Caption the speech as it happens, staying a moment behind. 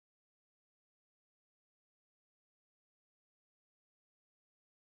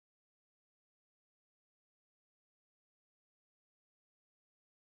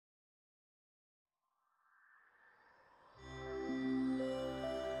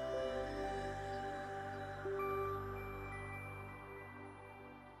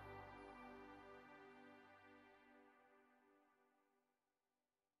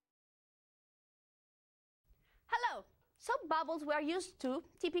Soap bubbles we are used to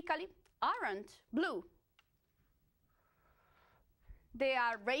typically aren't blue. They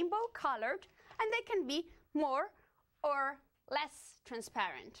are rainbow colored and they can be more or less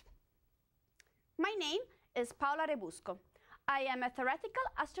transparent. My name is Paola Rebusco. I am a theoretical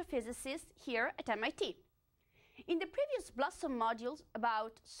astrophysicist here at MIT. In the previous Blossom modules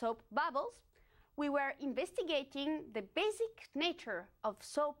about soap bubbles, we were investigating the basic nature of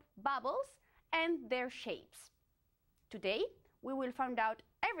soap bubbles and their shapes. Today, we will find out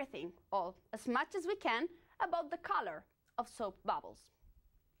everything, or as much as we can, about the color of soap bubbles.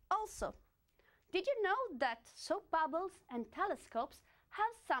 Also, did you know that soap bubbles and telescopes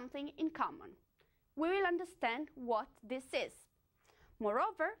have something in common? We will understand what this is.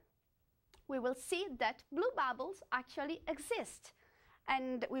 Moreover, we will see that blue bubbles actually exist,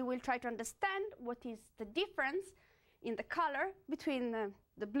 and we will try to understand what is the difference in the color between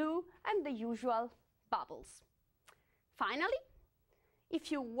the blue and the usual bubbles. Finally,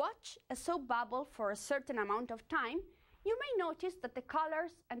 if you watch a soap bubble for a certain amount of time, you may notice that the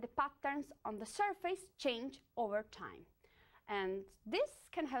colors and the patterns on the surface change over time. And this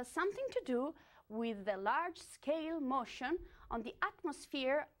can have something to do with the large-scale motion on the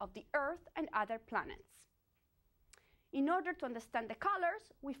atmosphere of the Earth and other planets. In order to understand the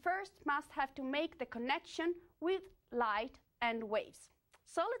colors, we first must have to make the connection with light and waves.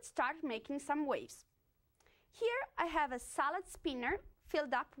 So let's start making some waves. Here I have a salad spinner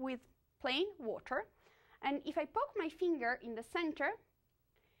filled up with plain water, and if I poke my finger in the center,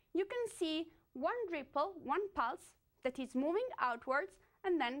 you can see one ripple, one pulse, that is moving outwards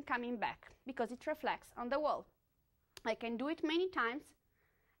and then coming back, because it reflects on the wall. I can do it many times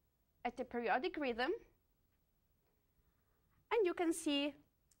at a periodic rhythm, and you can see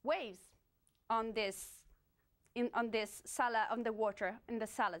waves on the water in the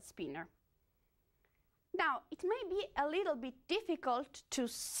salad spinner. Now, it may be a little bit difficult to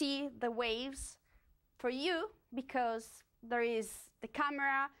see the waves for you because there is the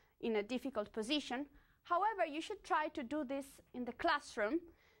camera in a difficult position. However, you should try to do this in the classroom,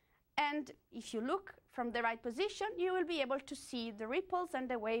 and if you look from the right position, you will be able to see the ripples and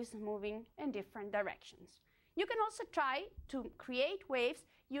the waves moving in different directions. You can also try to create waves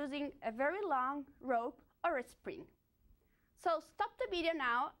using a very long rope or a spring. So stop the video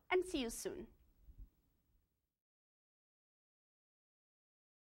now and see you soon.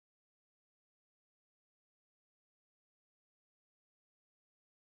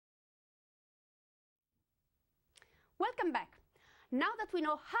 Welcome back. Now that we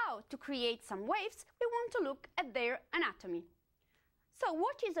know how to create some waves, we want to look at their anatomy. So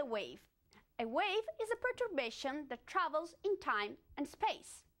what is a wave? A wave is a perturbation that travels in time and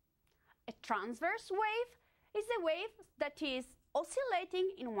space. A transverse wave is a wave that is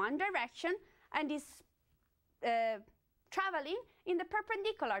oscillating in one direction and is traveling in the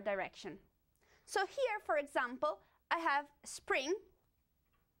perpendicular direction. So here, for example, I have a spring,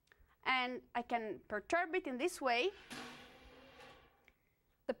 and I can perturb it in this way.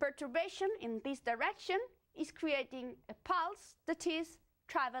 The perturbation in this direction is creating a pulse that is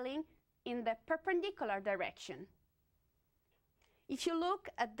traveling in the perpendicular direction. If you look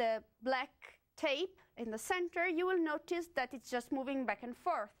at the black tape in the center, you will notice that it's just moving back and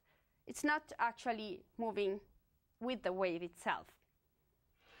forth. It's not actually moving with the wave itself.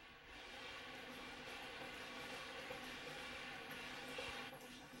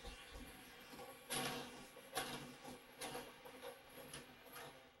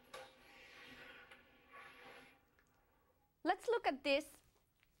 Let's look at this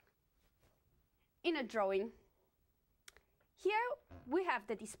in a drawing. Here we have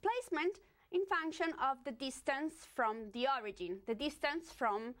the displacement in function of the distance from the origin, the distance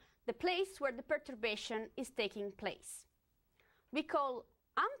from the place where the perturbation is taking place. We call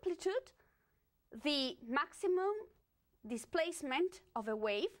amplitude the maximum displacement of a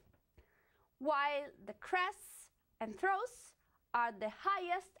wave, while the crests and troughs are the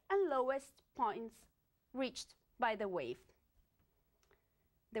highest and lowest points reached by the wave.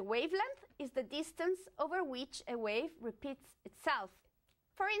 The wavelength is the distance over which a wave repeats itself.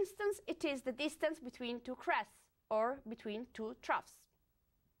 For instance, it is the distance between two crests or between two troughs.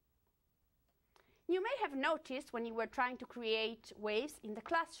 You may have noticed when you were trying to create waves in the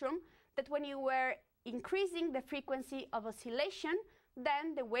classroom that when you were increasing the frequency of oscillation,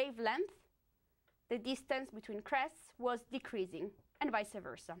 then the wavelength, the distance between crests, was decreasing, and vice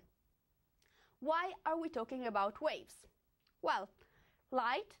versa. Why are we talking about waves? Well,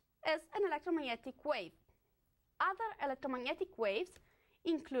 light is an electromagnetic wave. Other electromagnetic waves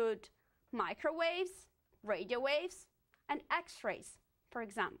include microwaves, radio waves, and X-rays, for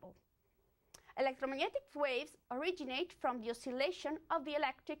example. Electromagnetic waves originate from the oscillation of the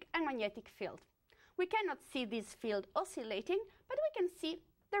electric and magnetic field. We cannot see this field oscillating, but we can see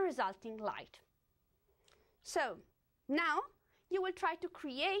the resulting light. So, now you will try to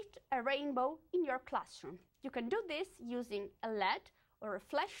create a rainbow in your classroom. You can do this using a LED or a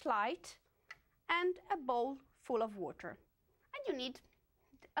flashlight and a bowl full of water. And you need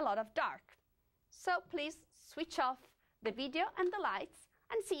a lot of dark. So please switch off the video and the lights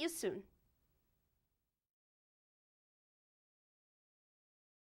and see you soon.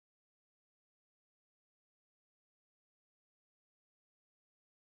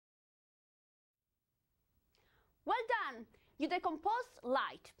 Well done! You decomposed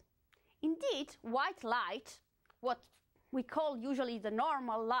light. Indeed, white light, what we call usually the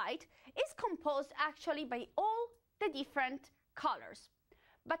normal light, is composed actually by all the different colors.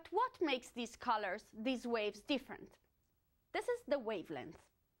 But what makes these colors, these waves, different? This is the wavelength.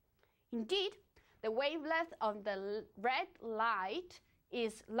 Indeed, the wavelength of the red light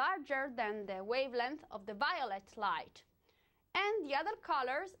is larger than the wavelength of the violet light. And the other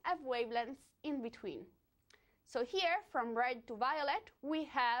colors have wavelengths in between. So here, from red to violet, we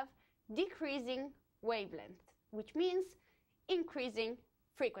have decreasing wavelength, which means increasing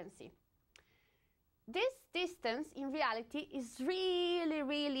frequency. This distance, in reality, is really,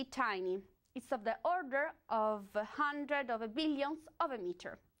 really tiny. It's of the order of 100 of a billionth of a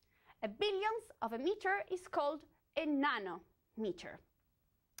meter. A billionth of a meter is called a nanometer.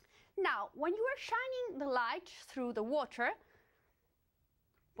 Now, when you were shining the light through the water,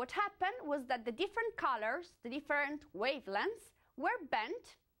 what happened was that the different colors, the different wavelengths, were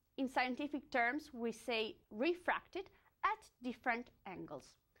bent. In scientific terms, we say refracted at different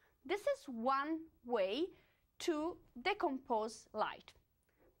angles. This is one way to decompose light.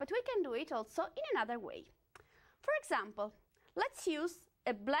 But we can do it also in another way. For example, let's use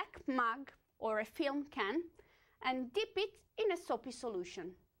a black mug or a film can and dip it in a soapy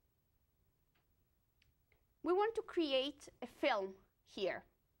solution. We want to create a film here.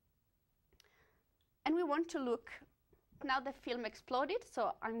 And we want to look, now the film exploded,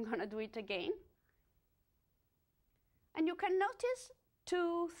 so I'm going to do it again. And you can notice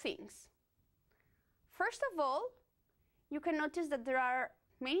two things. First of all, you can notice that there are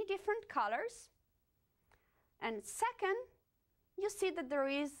many different colors. And second, you see that there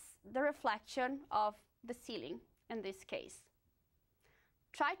is the reflection of the ceiling in this case.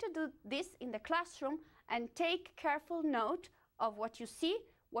 Try to do this in the classroom and take careful note of what you see,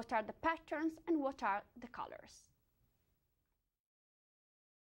 what are the patterns, and what are the colors.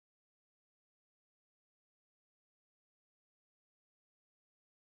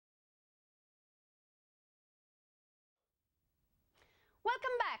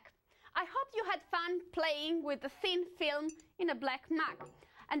 Welcome back! I hope you had fun playing with the thin film in a black mug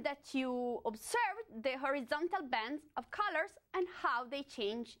and that you observed the horizontal bands of colors and how they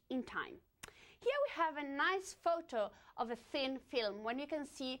change in time. Here we have a nice photo of a thin film when you can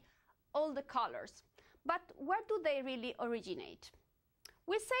see all the colors. But where do they really originate?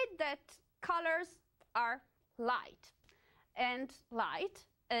 We said that colors are light, and light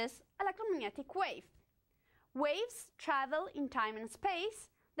is electromagnetic wave. Waves travel in time and space.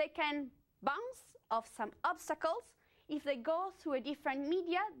 They can bounce off some obstacles. If they go through a different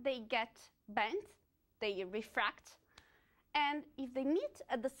media, they get bent, they refract. And if they meet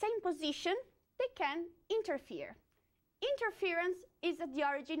at the same position, they can interfere. Interference is at the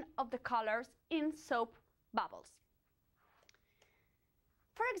origin of the colors in soap bubbles.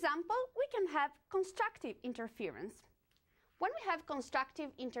 For example, we can have constructive interference. When we have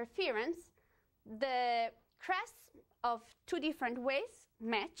constructive interference, the crests of two different waves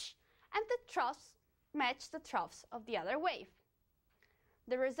match, and the troughs match the troughs of the other wave.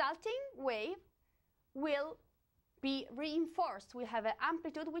 The resulting wave will be reinforced. We have an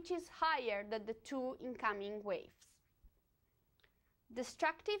amplitude which is higher than the two incoming waves.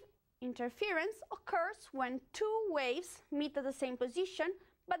 Destructive interference occurs when two waves meet at the same position,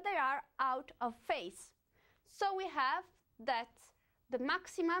 but they are out of phase. So we have that the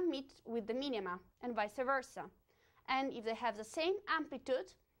maxima meet with the minima, and vice versa. And if they have the same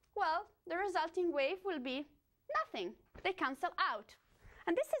amplitude, well, the resulting wave will be nothing. They cancel out.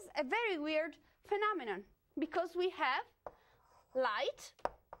 And this is a very weird phenomenon, because we have light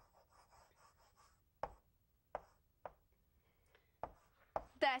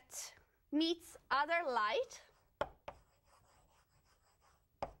that meets other light,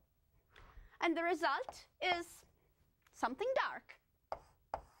 and the result is something dark.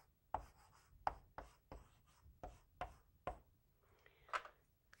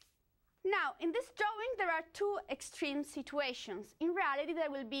 Now, Now, in this drawing, there are two extreme situations. In reality,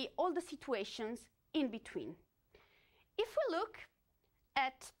 there will be all the situations in between. If we look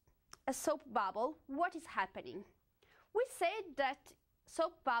at a soap bubble, what is happening? We said that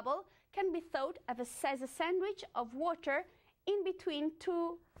soap bubble can be thought of as a sandwich of water in between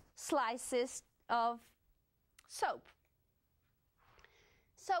two slices of soap.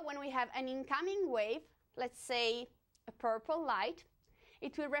 So when we have an incoming wave, let's say a purple light,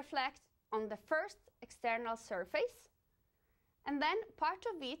 it will reflect on the first external surface, and then part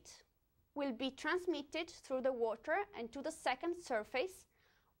of it will be transmitted through the water and to the second surface,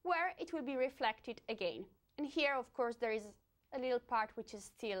 where it will be reflected again. And here, of course, there is a little part which is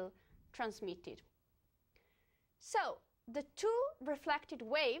still transmitted. So the two reflected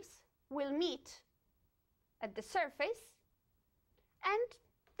waves will meet at the surface and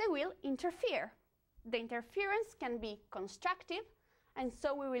they will interfere. The interference can be constructive, and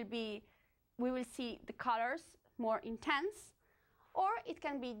so we will see the colors more intense, or it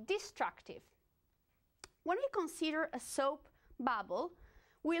can be destructive. When we consider a soap bubble,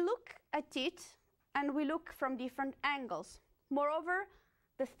 we look at it and we look from different angles. Moreover,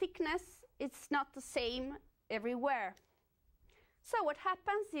 the thickness is not the same everywhere. So what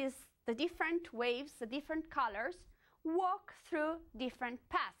happens is the different waves, the different colors, walk through different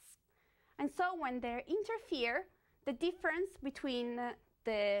paths. And so when they interfere, the difference between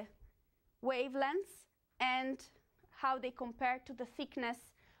the wavelengths and how they compare to the thickness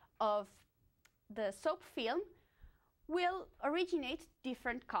of the soap film will originate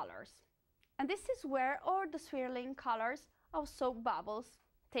different colors. And this is where all the swirling colors of soap bubbles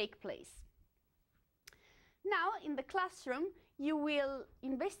take place. Now, in the classroom, you will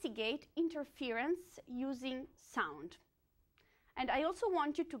investigate interference using sound. And I also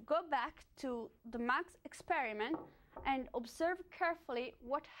want you to go back to the Max experiment and observe carefully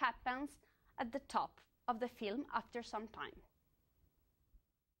what happens at the top of the film after some time.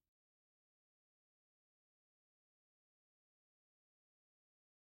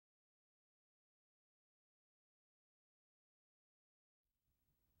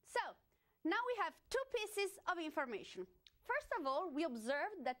 So, now we have two pieces of information. First of all, we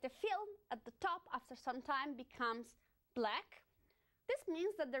observed that the film at the top after some time becomes black. This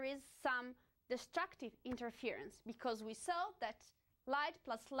means that there is some destructive interference, because we saw that light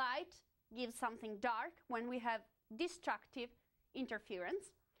plus light gives something dark when we have destructive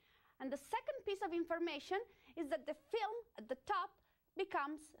interference. And the second piece of information is that the film at the top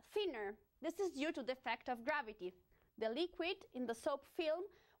becomes thinner. This is due to the effect of gravity. The liquid in the soap film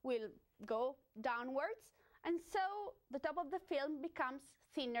will go downwards, and so the top of the film becomes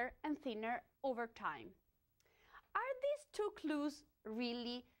thinner and thinner over time. Are these two clues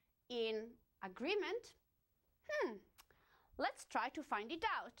really in agreement? Let's try to find it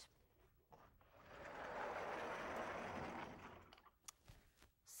out.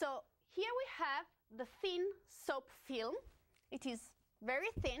 So here we have the thin soap film. It is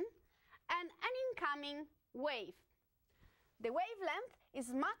very thin, and an incoming wave. The wavelength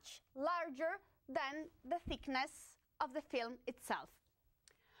is much larger than the thickness of the film itself.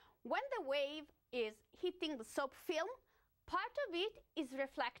 When the wave is hitting the soap film, part of it is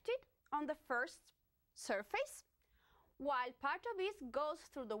reflected on the first surface, while part of it goes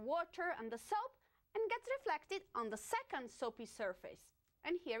through the water and the soap and gets reflected on the second soapy surface.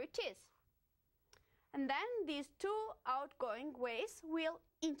 And here it is. And then these two outgoing waves will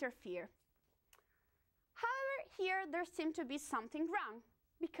interfere. However, here there seems to be something wrong,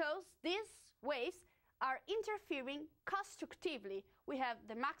 because these waves are interfering constructively. We have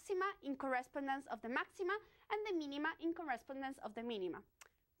the maxima in correspondence of the maxima and the minima in correspondence of the minima.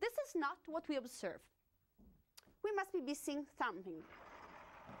 This is not what we observe. We must be missing something.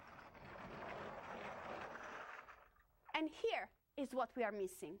 And here is what we are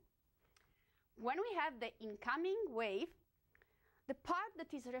missing. When we have the incoming wave, the part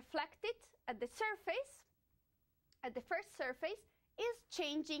that is reflected at the surface, at the first surface, is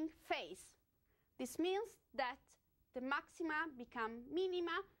changing phase. This means that the maxima become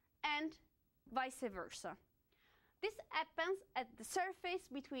minima and vice versa. This happens at the surface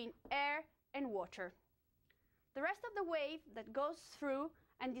between air and water. The rest of the wave that goes through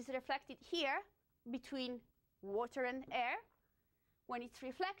and is reflected here between water and air, when it's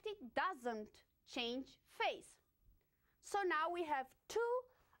reflected, doesn't change phase. So now we have two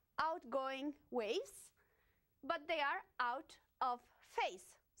outgoing waves, but they are out of phase.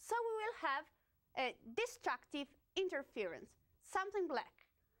 So we will have a destructive interference, something black.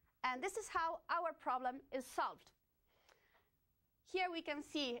 And this is how our problem is solved. Here we can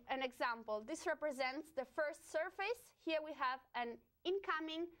see an example. This represents the first surface. Here we have an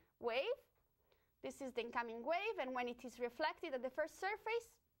incoming wave, This is the incoming wave, and when it is reflected at the first surface,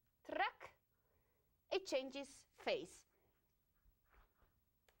 track, it changes phase.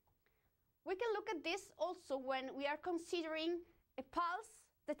 We can look at this also when we are considering a pulse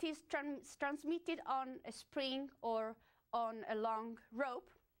that is transmitted on a spring or on a long rope.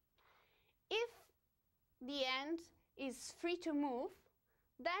 If the end is free to move,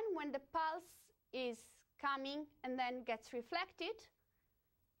 then when the pulse is coming and then gets reflected,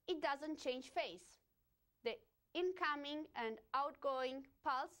 it doesn't change phase. The incoming and outgoing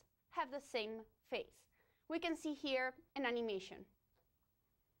pulse have the same phase. We can see here an animation.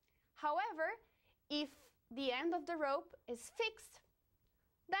 However, if the end of the rope is fixed,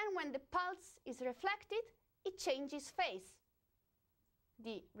 then when the pulse is reflected, it changes phase.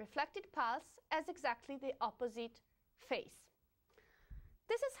 The reflected pulse has exactly the opposite phase.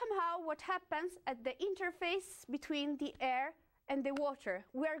 This is somehow what happens at the interface between the air and the water.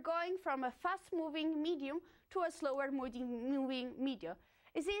 We are going from a fast-moving medium to a slower-moving medium.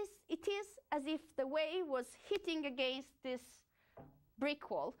 It is as if the wave was hitting against this brick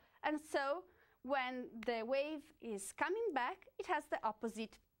wall, and so when the wave is coming back, it has the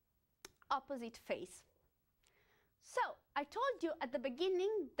opposite phase. So I told you at the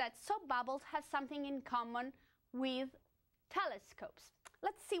beginning that soap bubbles have something in common with telescopes.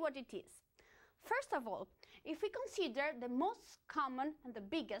 Let's see what it is. First of all, if we consider the most common and the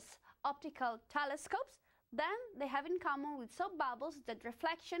biggest optical telescopes, then they have in common with soap bubbles that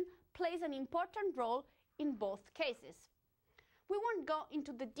reflection plays an important role in both cases. We won't go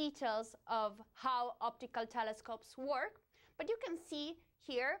into the details of how optical telescopes work, but you can see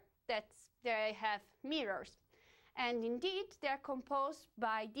here that they have mirrors. And indeed, they are composed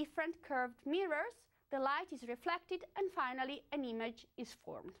by different curved mirrors. The light is reflected, and finally, an image is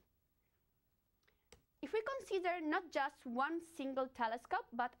formed. If we consider not just one single telescope,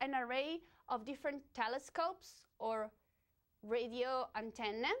 but an array of different telescopes or radio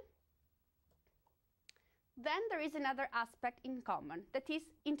antennae, then there is another aspect in common, that is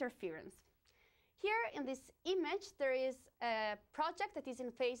interference. Here in this image, there is a project that is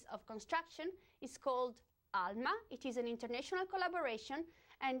in phase of construction. It's called ALMA. It is an international collaboration,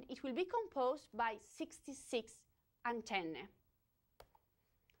 and it will be composed by 66 antennae.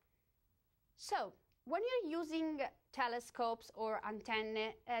 So, when you're using telescopes or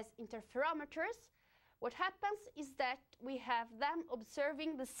antennae as interferometers, what happens is that we have them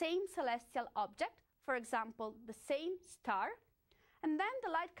observing the same celestial object, for example, the same star, and then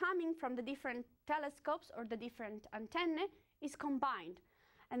the light coming from the different telescopes or the different antennae is combined.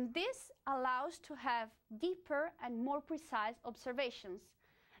 And this allows to have deeper and more precise observations.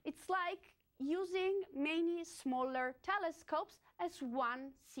 It's like using many smaller telescopes as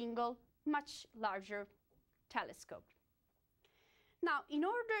one single, much larger telescope. Now, in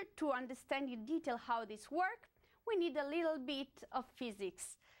order to understand in detail how this works, we need a little bit of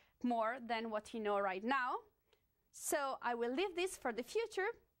physics, more than what you know right now. So I will leave this for the future,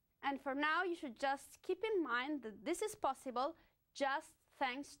 and for now you should just keep in mind that this is possible just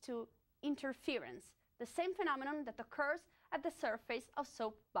thanks to interference, the same phenomenon that occurs at the surface of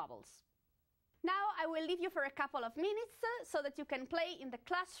soap bubbles. Now I will leave you for a couple of minutes so that you can play in the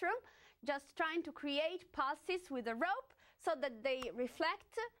classroom, just trying to create pulses with a rope so that they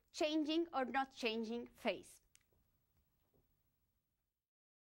reflect changing or not changing phase.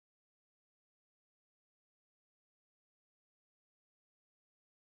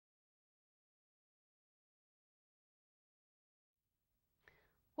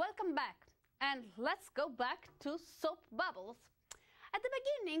 Welcome back, and let's go back to soap bubbles. At the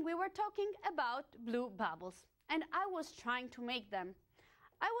beginning, we were talking about blue bubbles, and I was trying to make them.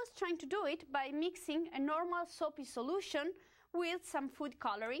 I was trying to do it by mixing a normal soapy solution with some food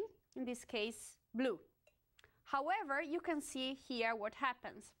coloring, in this case, blue. However, you can see here what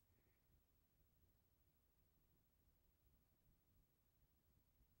happens.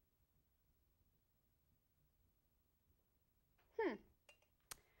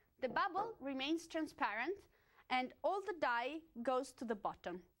 The bubble remains transparent, and all the dye goes to the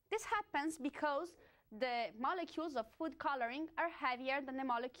bottom. This happens because the molecules of food coloring are heavier than the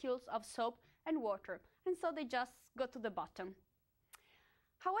molecules of soap and water, and so they just go to the bottom.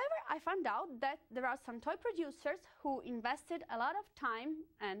 However, I found out that there are some toy producers who invested a lot of time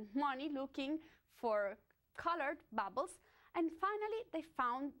and money looking for colored bubbles, and finally they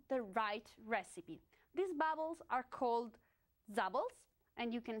found the right recipe. These bubbles are called Zubbles,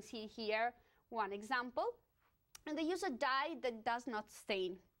 and you can see here one example. And they use a dye that does not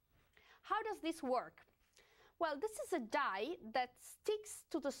stain. How does this work? Well, this is a dye that sticks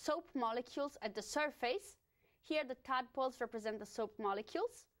to the soap molecules at the surface. Here the tadpoles represent the soap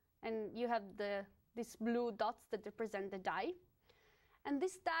molecules, and you have these blue dots that represent the dye. And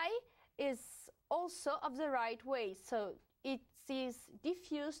this dye is also of the right way, so it is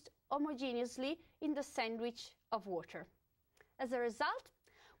diffused homogeneously in the sandwich of water. As a result,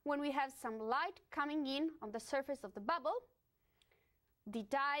 when we have some light coming in on the surface of the bubble, the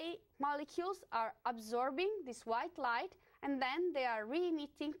dye molecules are absorbing this white light, and then they are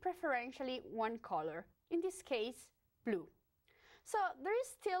re-emitting preferentially one color, in this case, blue. So there is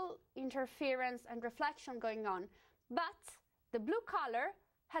still interference and reflection going on, but the blue color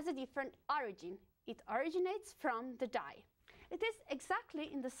has a different origin. It originates from the dye. It is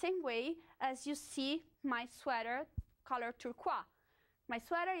exactly in the same way as you see my sweater color turquoise. My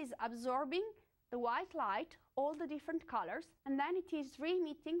sweater is absorbing the white light, all the different colors, and then it is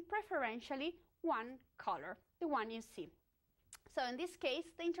re-emitting preferentially one color, the one you see. So in this case,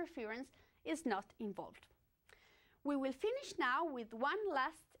 the interference is not involved. We will finish now with one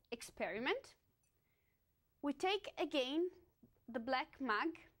last experiment. We take again the black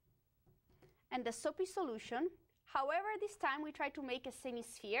mug and the soapy solution. However, this time we try to make a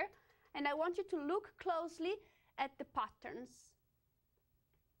semi-sphere, and I want you to look closely at the patterns.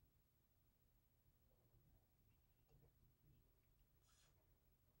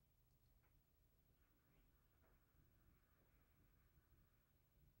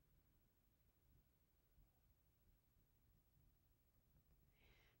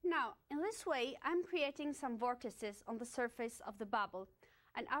 Now, in this way, I'm creating some vortices on the surface of the bubble.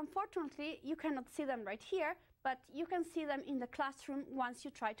 And unfortunately, you cannot see them right here, but you can see them in the classroom once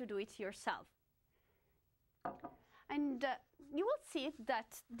you try to do it yourself. And you will see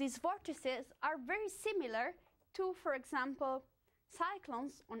that these vortices are very similar to, for example,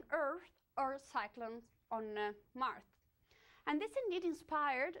 cyclones on Earth or cyclones on Mars. And this indeed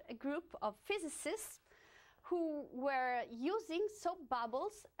inspired a group of physicists who were using soap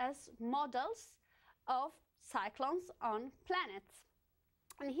bubbles as models of cyclones on planets.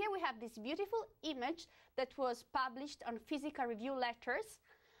 And here we have this beautiful image that was published on Physical Review Letters,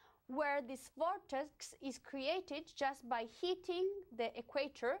 where this vortex is created just by heating the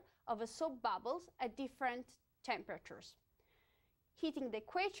equator of a soap bubbles at different temperatures. Heating the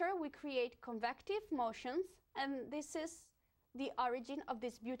equator, we create convective motions, and this is the origin of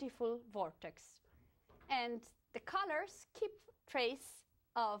this beautiful vortex. And the colors keep trace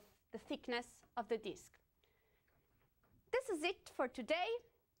of the thickness of the disk. This is it for today.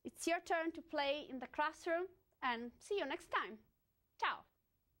 It's your turn to play in the classroom, and see you next time. Ciao!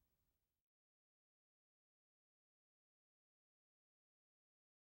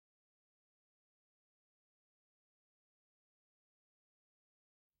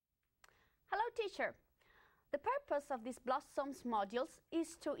 Hello, teacher. The purpose of these Blossoms modules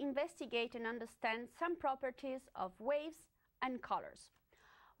is to investigate and understand some properties of waves and colors.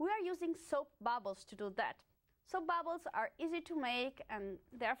 We are using soap bubbles to do that. Soap bubbles are easy to make and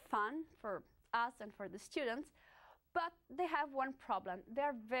they're fun for us and for the students, but they have one problem.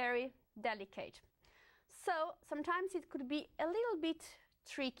 They're very delicate. So sometimes it could be a little bit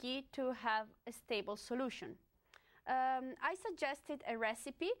tricky to have a stable solution. I suggested a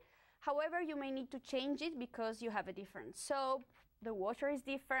recipe. However, you may need to change it because you have a different soap, the water is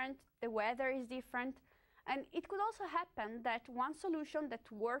different, the weather is different, and it could also happen that one solution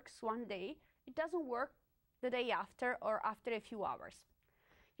that works one day, it doesn't work the day after or after a few hours.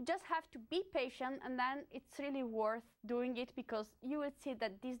 You just have to be patient, and then it's really worth doing it because you will see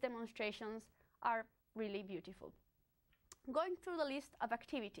that these demonstrations are really beautiful. Going through the list of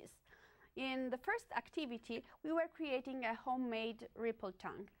activities. In the first activity, we were creating a homemade ripple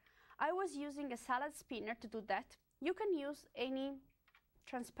tongue. I was using a salad spinner to do that. You can use any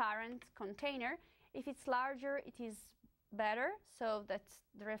transparent container. If it's larger, it is better, so that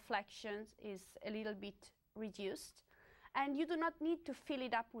the reflection is a little bit reduced. And you do not need to fill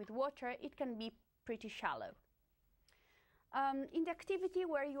it up with water. It can be pretty shallow. In the activity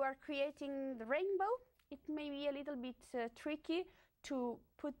where you are creating the rainbow, it may be a little bit tricky to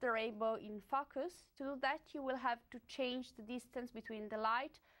put the rainbow in focus. To do that, you will have to change the distance between the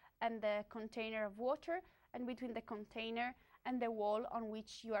light and the container of water, and between the container and the wall on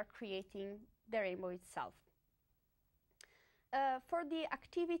which you are creating the rainbow itself. For the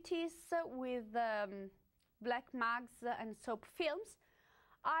activities with black mugs and soap films,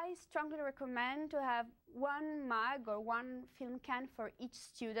 I strongly recommend to have one mug or one film can for each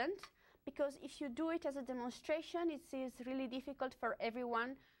student, because if you do it as a demonstration, it is really difficult for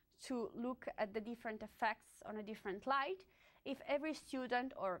everyone to look at the different effects on a different light. If every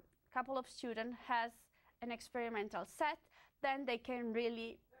student or couple of students has an experimental set, then they can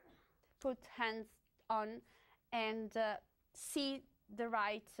really put hands on and see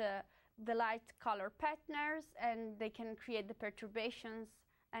the light color patterns, and they can create the perturbations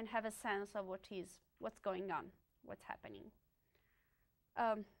and have a sense of what's going on, what's happening.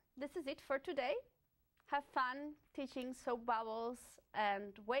 This is it for today. Have fun teaching soap bubbles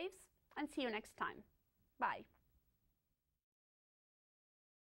and waves, and see you next time. Bye.